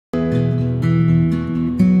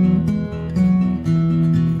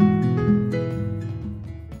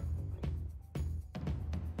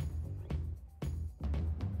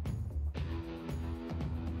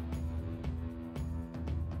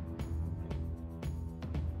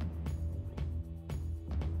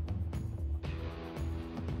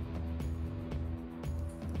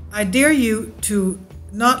I dare you to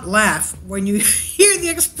not laugh when you hear the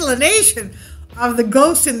explanation of the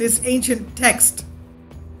ghost in this ancient text.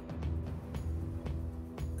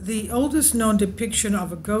 The oldest known depiction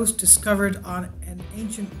of a ghost discovered on an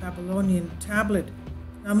ancient Babylonian tablet.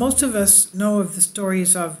 Now, most of us know of the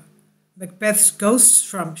stories of Macbeth's ghosts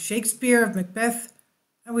from Shakespeare of Macbeth,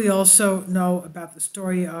 and we also know about the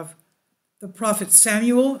story of the prophet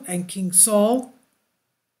Samuel and King Saul.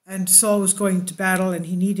 And Saul was going to battle, and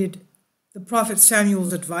he needed the prophet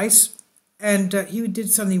Samuel's advice, and he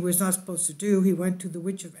did something he was not supposed to do. He went to the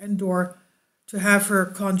witch of Endor to have her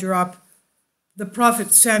conjure up the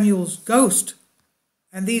prophet Samuel's ghost.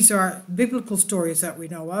 And these are biblical stories that we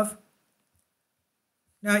know of.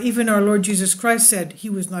 Now, even our Lord Jesus Christ said he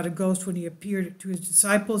was not a ghost when he appeared to his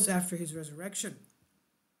disciples after his resurrection.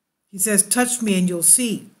 He says, "Touch me and you'll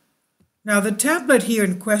see." Now, the tablet here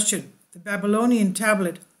in question, the Babylonian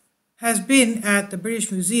tablet, has been at the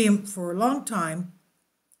British Museum for a long time,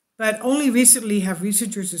 but only recently have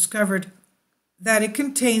researchers discovered that it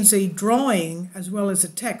contains a drawing as well as a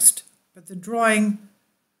text. But the drawing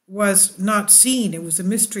was not seen. It was a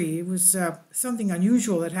mystery. It was something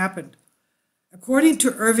unusual that happened. According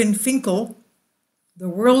to Irvin Finkel, the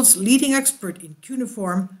world's leading expert in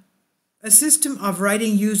cuneiform, a system of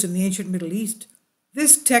writing used in the ancient Middle East,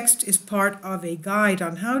 this text is part of a guide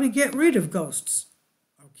on how to get rid of ghosts.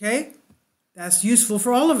 Okay? That's useful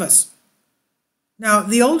for all of us. Now,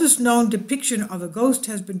 the oldest known depiction of a ghost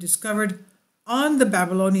has been discovered on the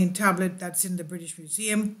Babylonian tablet that's in the British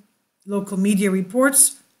Museum. Local media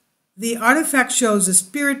reports the artifact shows a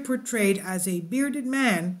spirit portrayed as a bearded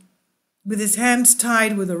man with his hands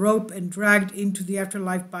tied with a rope and dragged into the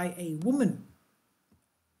afterlife by a woman.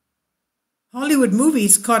 Hollywood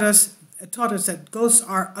movies taught us that ghosts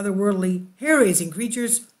are otherworldly, hair-raising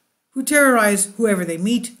creatures who terrorize whoever they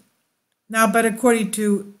meet. Now, but according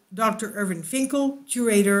to Dr. Irvin Finkel,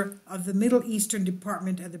 curator of the Middle Eastern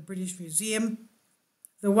Department at the British Museum,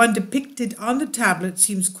 the one depicted on the tablet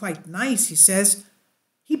seems quite nice, he says.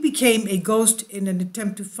 He became a ghost in an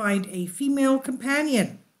attempt to find a female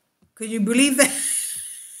companion. Could you believe that?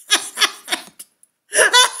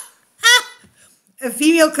 A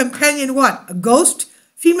female companion what? A ghost?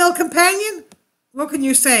 Female companion? What can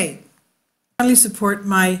you say? Finally, support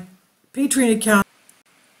my Patreon account.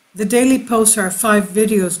 The daily posts are 5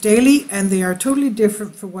 videos daily, and they are totally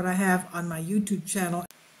different from what I have on my YouTube channel.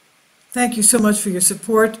 Thank you so much for your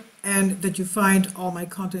support and that you find all my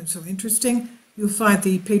content so interesting. You'll find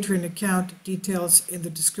the Patreon account details in the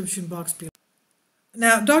description box below.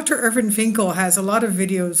 Now, Dr. Irvin Finkel has a lot of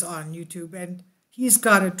videos on YouTube, and he's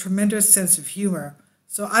got a tremendous sense of humor.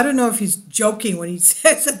 So I don't know if he's joking when he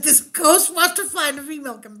says that this ghost wants to find a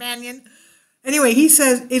female companion. Anyway, he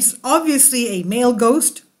says it's obviously a male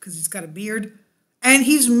ghost because he's got a beard, and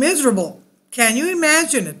he's miserable. Can you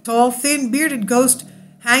imagine a tall, thin, bearded ghost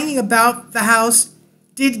hanging about the house?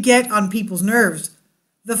 Did get on people's nerves.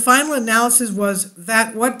 The final analysis was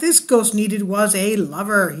that what this ghost needed was a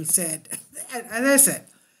lover, he said. As I said,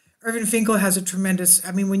 Irvin Finkel has a tremendous,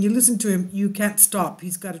 I mean, when you listen to him, you can't stop.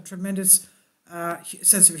 He's got a tremendous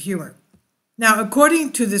sense of humor. Now,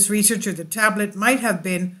 according to this researcher, the tablet might have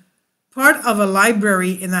been part of a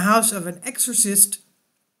library in the house of an exorcist,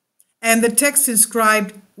 and the text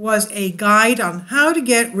inscribed was a guide on how to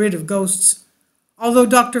get rid of ghosts, although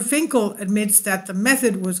Dr. Finkel admits that the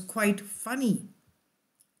method was quite funny.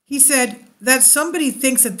 He said that somebody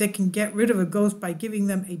thinks that they can get rid of a ghost by giving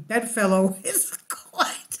them a bedfellow is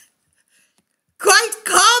quite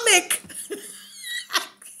comic.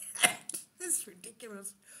 This is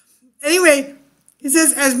ridiculous. Anyway, he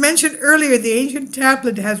says, as mentioned earlier, the ancient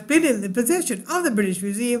tablet has been in the possession of the British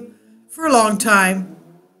Museum for a long time,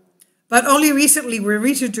 but only recently were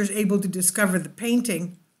researchers able to discover the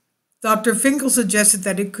painting. Dr. Finkel suggested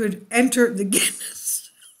that it could enter the Guinness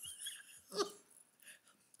Book of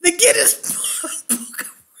Records.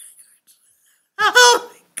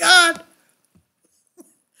 Oh my God.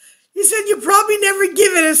 He said you probably never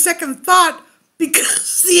give it a second thought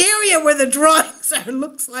because the area where the drawings are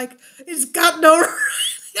looks like it's got no...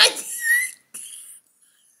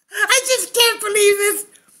 I just can't believe this.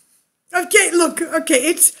 Okay, look,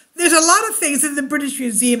 okay, there's a lot of things in the British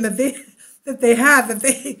Museum that they haven't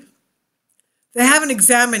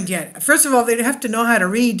examined yet. First of all, they have to know how to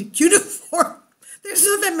read cuneiform. There's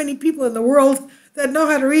not that many people in the world that know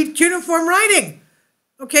how to read cuneiform writing.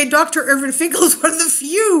 Okay, Dr. Irvin Finkel is one of the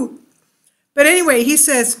few. But anyway, he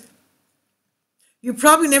says, you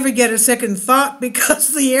probably never get a second thought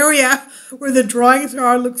because the area where the drawings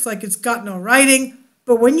are looks like it's got no writing.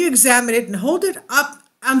 But when you examine it and hold it up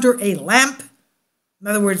under a lamp, in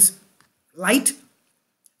other words, light,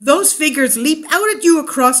 Those figures leap out at you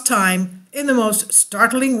across time in the most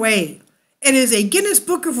startling way. It is a Guinness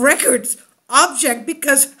Book of Records object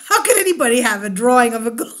because how could anybody have a drawing of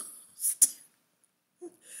a ghost?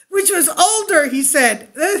 Which was older, he said.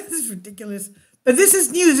 This is ridiculous. But this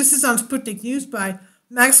is news. This is on Sputnik News by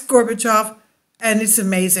Max Gorbachev, and it's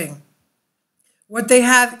amazing. What they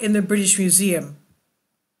have in the British Museum.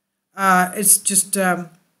 It's just,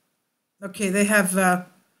 okay, they have the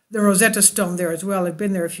Rosetta Stone there as well. I've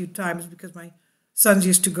been there a few times because my sons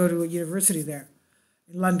used to go to a university there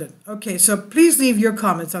in London. Okay, so please leave your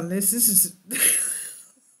comments on this. This is...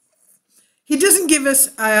 He doesn't give us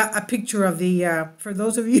a picture of the, for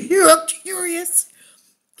those of you who are curious,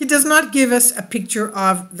 he does not give us a picture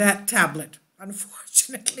of that tablet,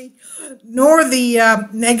 unfortunately, nor the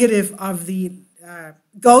negative of the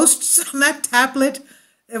ghosts on that tablet,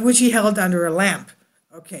 which he held under a lamp.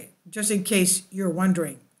 Okay, just in case you're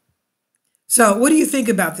wondering. So what do you think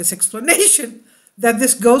about this explanation that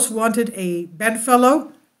this ghost wanted a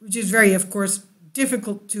bedfellow, which is very, of course,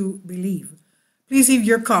 difficult to believe? Please leave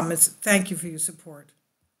your comments. Thank you for your support.